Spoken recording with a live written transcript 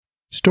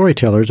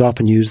Storytellers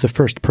often use the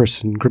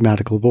first-person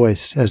grammatical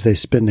voice as they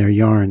spin their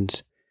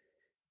yarns.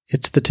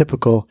 It's the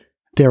typical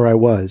 "there I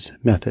was"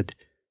 method,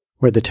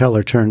 where the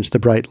teller turns the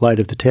bright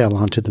light of the tale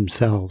onto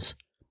themselves.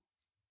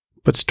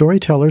 But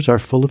storytellers are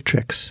full of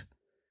tricks,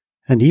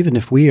 and even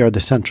if we are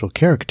the central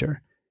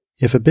character,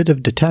 if a bit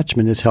of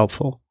detachment is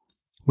helpful,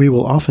 we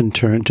will often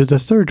turn to the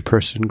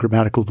third-person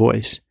grammatical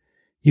voice,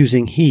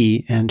 using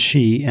he and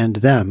she and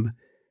them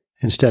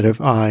instead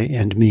of I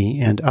and me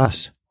and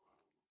us.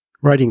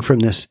 Writing from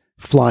this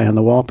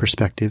fly-on-the-wall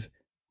perspective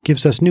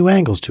gives us new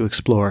angles to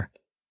explore,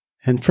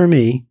 and for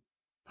me,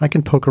 I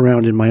can poke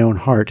around in my own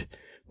heart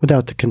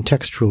without the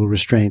contextual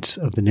restraints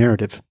of the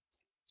narrative.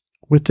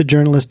 With the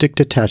journalistic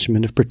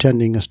detachment of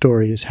pretending a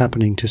story is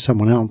happening to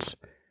someone else,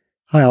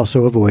 I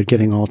also avoid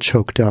getting all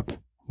choked up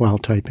while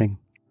typing.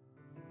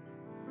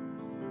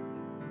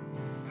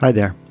 Hi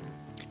there.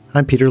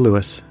 I'm Peter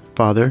Lewis,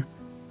 father,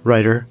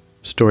 writer,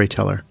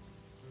 storyteller.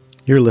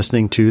 You're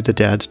listening to The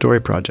Dad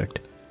Story Project,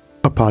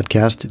 a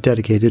podcast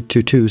dedicated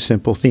to two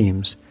simple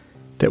themes: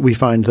 that we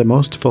find the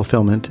most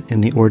fulfillment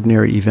in the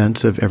ordinary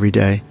events of every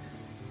day,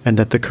 and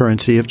that the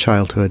currency of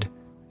childhood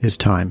is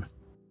time.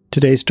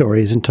 Today's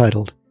story is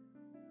entitled,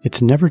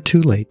 It's Never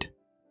Too Late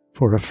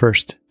for a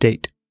First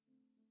Date.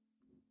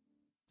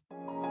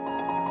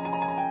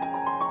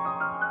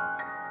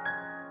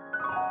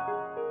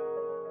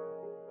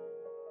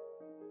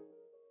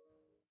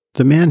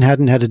 The man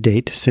hadn't had a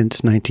date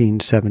since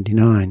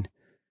 1979.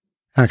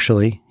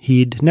 Actually,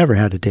 he'd never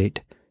had a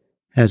date.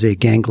 As a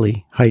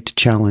gangly,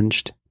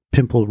 height-challenged,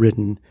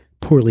 pimple-ridden,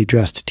 poorly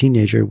dressed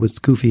teenager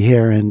with goofy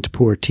hair and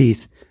poor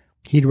teeth,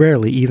 he'd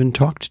rarely even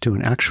talked to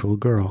an actual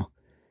girl.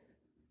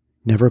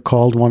 Never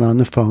called one on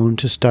the phone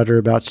to stutter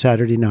about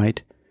Saturday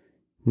night.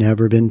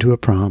 Never been to a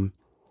prom.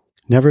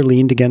 Never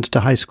leaned against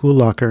a high school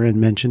locker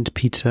and mentioned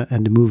pizza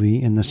and a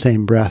movie in the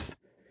same breath.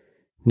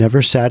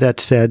 Never sat at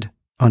said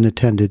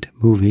unattended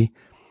movie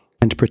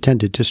and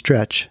pretended to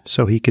stretch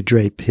so he could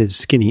drape his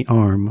skinny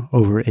arm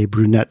over a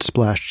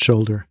brunette-splashed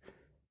shoulder.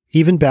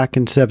 Even back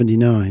in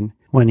 '79,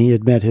 when he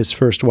had met his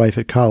first wife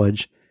at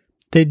college,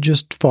 they'd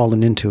just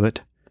fallen into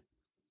it.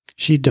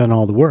 She'd done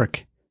all the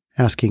work,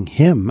 asking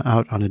him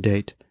out on a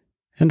date,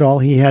 and all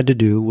he had to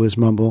do was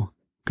mumble,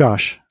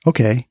 "Gosh,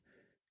 okay."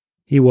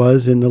 He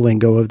was, in the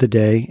lingo of the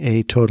day,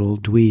 a total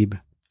dweeb.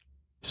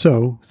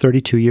 So,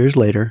 32 years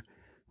later,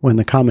 when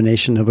the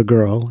combination of a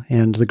girl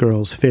and the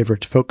girl's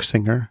favorite folk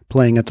singer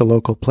playing at the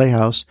local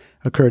playhouse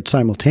occurred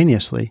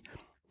simultaneously,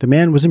 the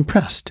man was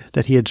impressed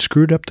that he had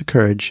screwed up the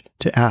courage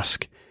to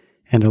ask,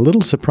 and a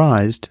little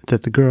surprised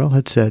that the girl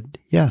had said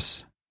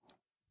yes.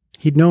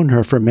 He'd known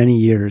her for many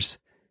years,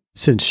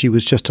 since she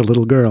was just a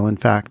little girl, in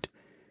fact,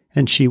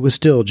 and she was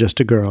still just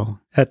a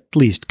girl, at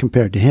least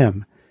compared to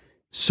him,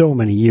 so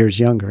many years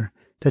younger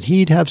that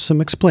he'd have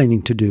some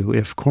explaining to do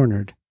if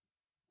cornered.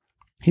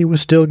 He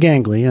was still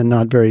gangly and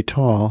not very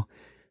tall,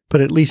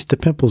 but at least the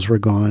pimples were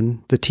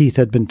gone, the teeth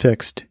had been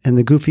fixed, and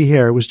the goofy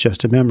hair was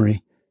just a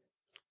memory.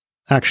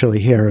 Actually,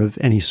 hair of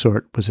any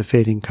sort was a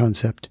fading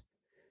concept.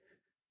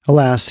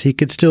 Alas, he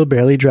could still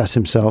barely dress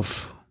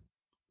himself.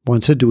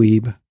 Once a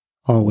dweeb,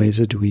 always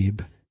a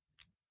dweeb.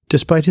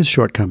 Despite his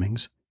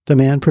shortcomings, the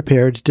man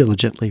prepared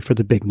diligently for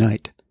the big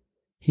night.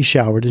 He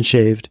showered and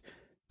shaved,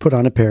 put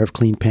on a pair of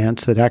clean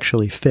pants that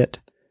actually fit,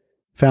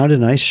 found a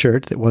nice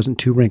shirt that wasn't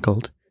too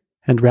wrinkled,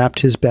 and wrapped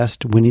his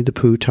best Winnie the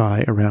Pooh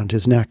tie around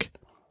his neck.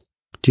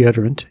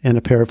 Deodorant and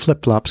a pair of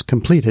flip-flops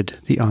completed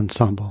the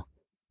ensemble.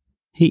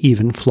 He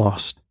even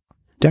flossed.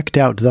 Decked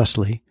out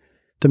thusly,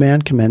 the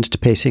man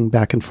commenced pacing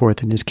back and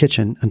forth in his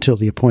kitchen until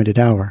the appointed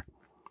hour.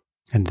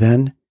 And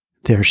then,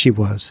 there she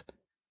was,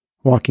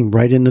 walking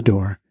right in the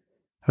door,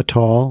 a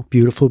tall,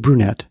 beautiful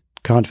brunette,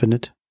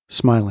 confident,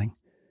 smiling,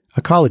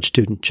 a college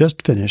student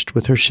just finished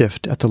with her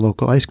shift at the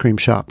local ice cream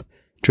shop,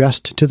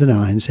 dressed to the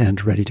nines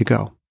and ready to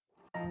go.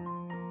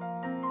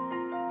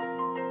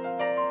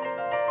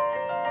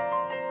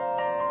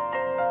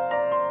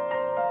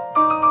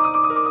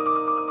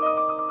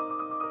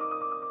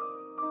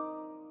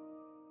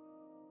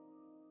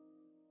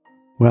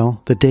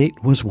 Well, the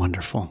date was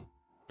wonderful.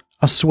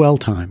 A swell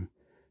time.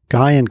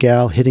 Guy and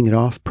gal hitting it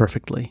off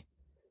perfectly.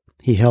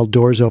 He held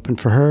doors open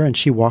for her and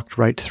she walked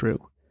right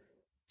through.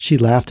 She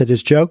laughed at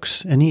his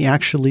jokes and he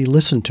actually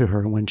listened to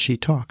her when she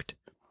talked.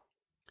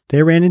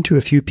 They ran into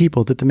a few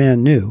people that the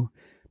man knew,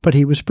 but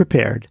he was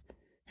prepared,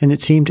 and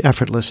it seemed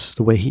effortless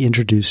the way he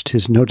introduced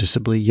his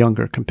noticeably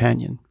younger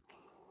companion.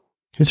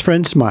 His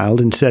friends smiled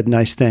and said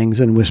nice things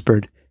and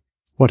whispered,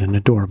 "What an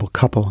adorable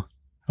couple,"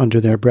 under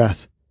their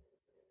breath.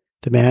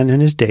 The man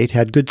and his date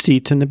had good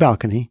seats in the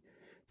balcony,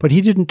 but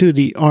he didn't do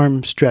the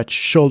arm stretch,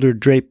 shoulder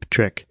drape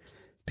trick,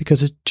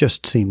 because it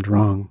just seemed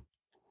wrong.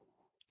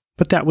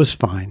 But that was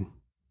fine.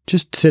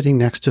 Just sitting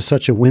next to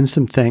such a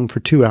winsome thing for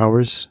 2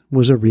 hours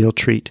was a real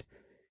treat.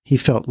 He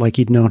felt like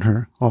he'd known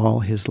her all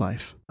his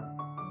life.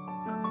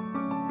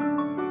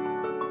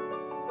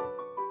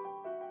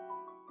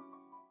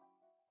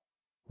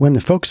 When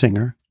the folk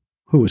singer,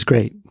 who was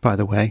great, by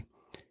the way,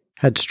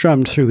 had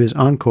strummed through his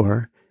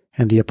encore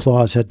and the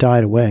applause had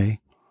died away,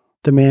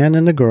 The man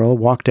and the girl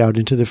walked out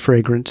into the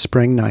fragrant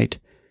spring night,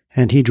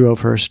 and he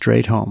drove her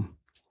straight home.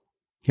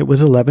 It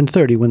was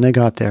 11:30 when they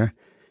got there,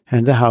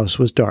 and the house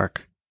was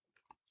dark.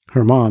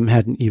 Her mom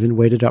hadn't even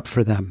waited up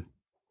for them.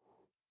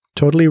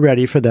 Totally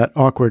ready for that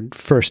awkward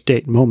first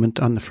date moment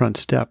on the front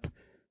step,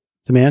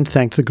 the man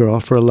thanked the girl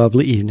for a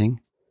lovely evening,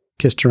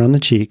 kissed her on the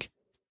cheek,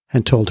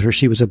 and told her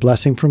she was a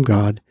blessing from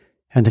God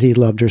and that he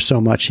loved her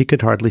so much he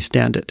could hardly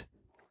stand it.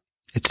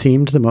 It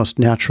seemed the most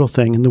natural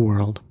thing in the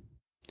world.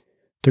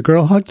 The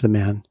girl hugged the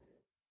man,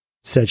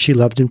 said she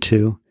loved him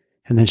too,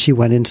 and then she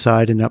went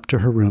inside and up to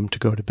her room to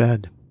go to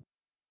bed.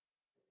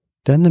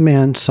 Then the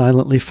man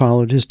silently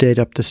followed his date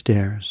up the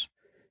stairs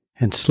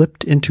and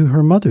slipped into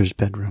her mother's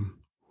bedroom.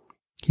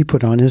 He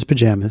put on his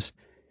pajamas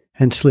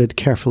and slid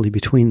carefully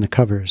between the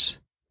covers.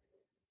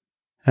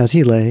 As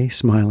he lay,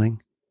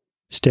 smiling,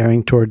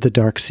 staring toward the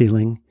dark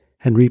ceiling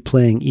and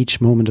replaying each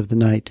moment of the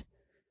night,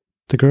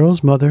 the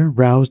girl's mother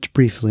roused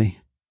briefly,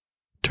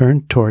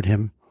 turned toward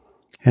him,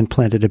 and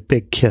planted a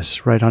big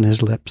kiss right on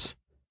his lips.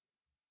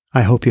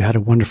 "I hope you had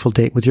a wonderful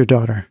date with your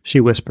daughter," she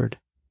whispered.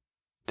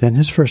 Then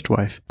his first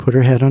wife put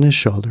her head on his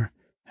shoulder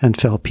and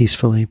fell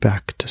peacefully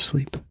back to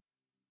sleep.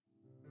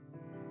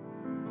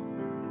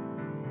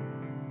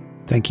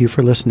 Thank you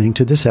for listening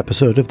to this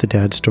episode of the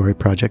Dad Story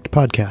Project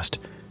podcast.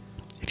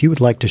 If you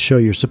would like to show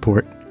your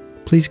support,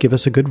 please give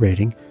us a good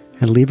rating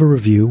and leave a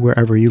review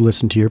wherever you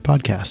listen to your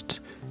podcasts.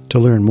 To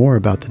learn more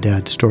about the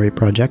Dad Story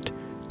Project,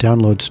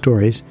 download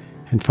stories,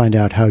 and find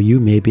out how you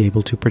may be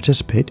able to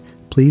participate,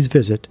 please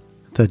visit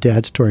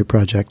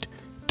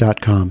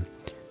thedadstoryproject.com.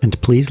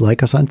 And please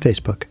like us on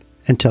Facebook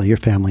and tell your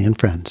family and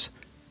friends.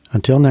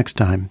 Until next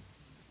time,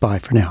 bye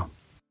for now.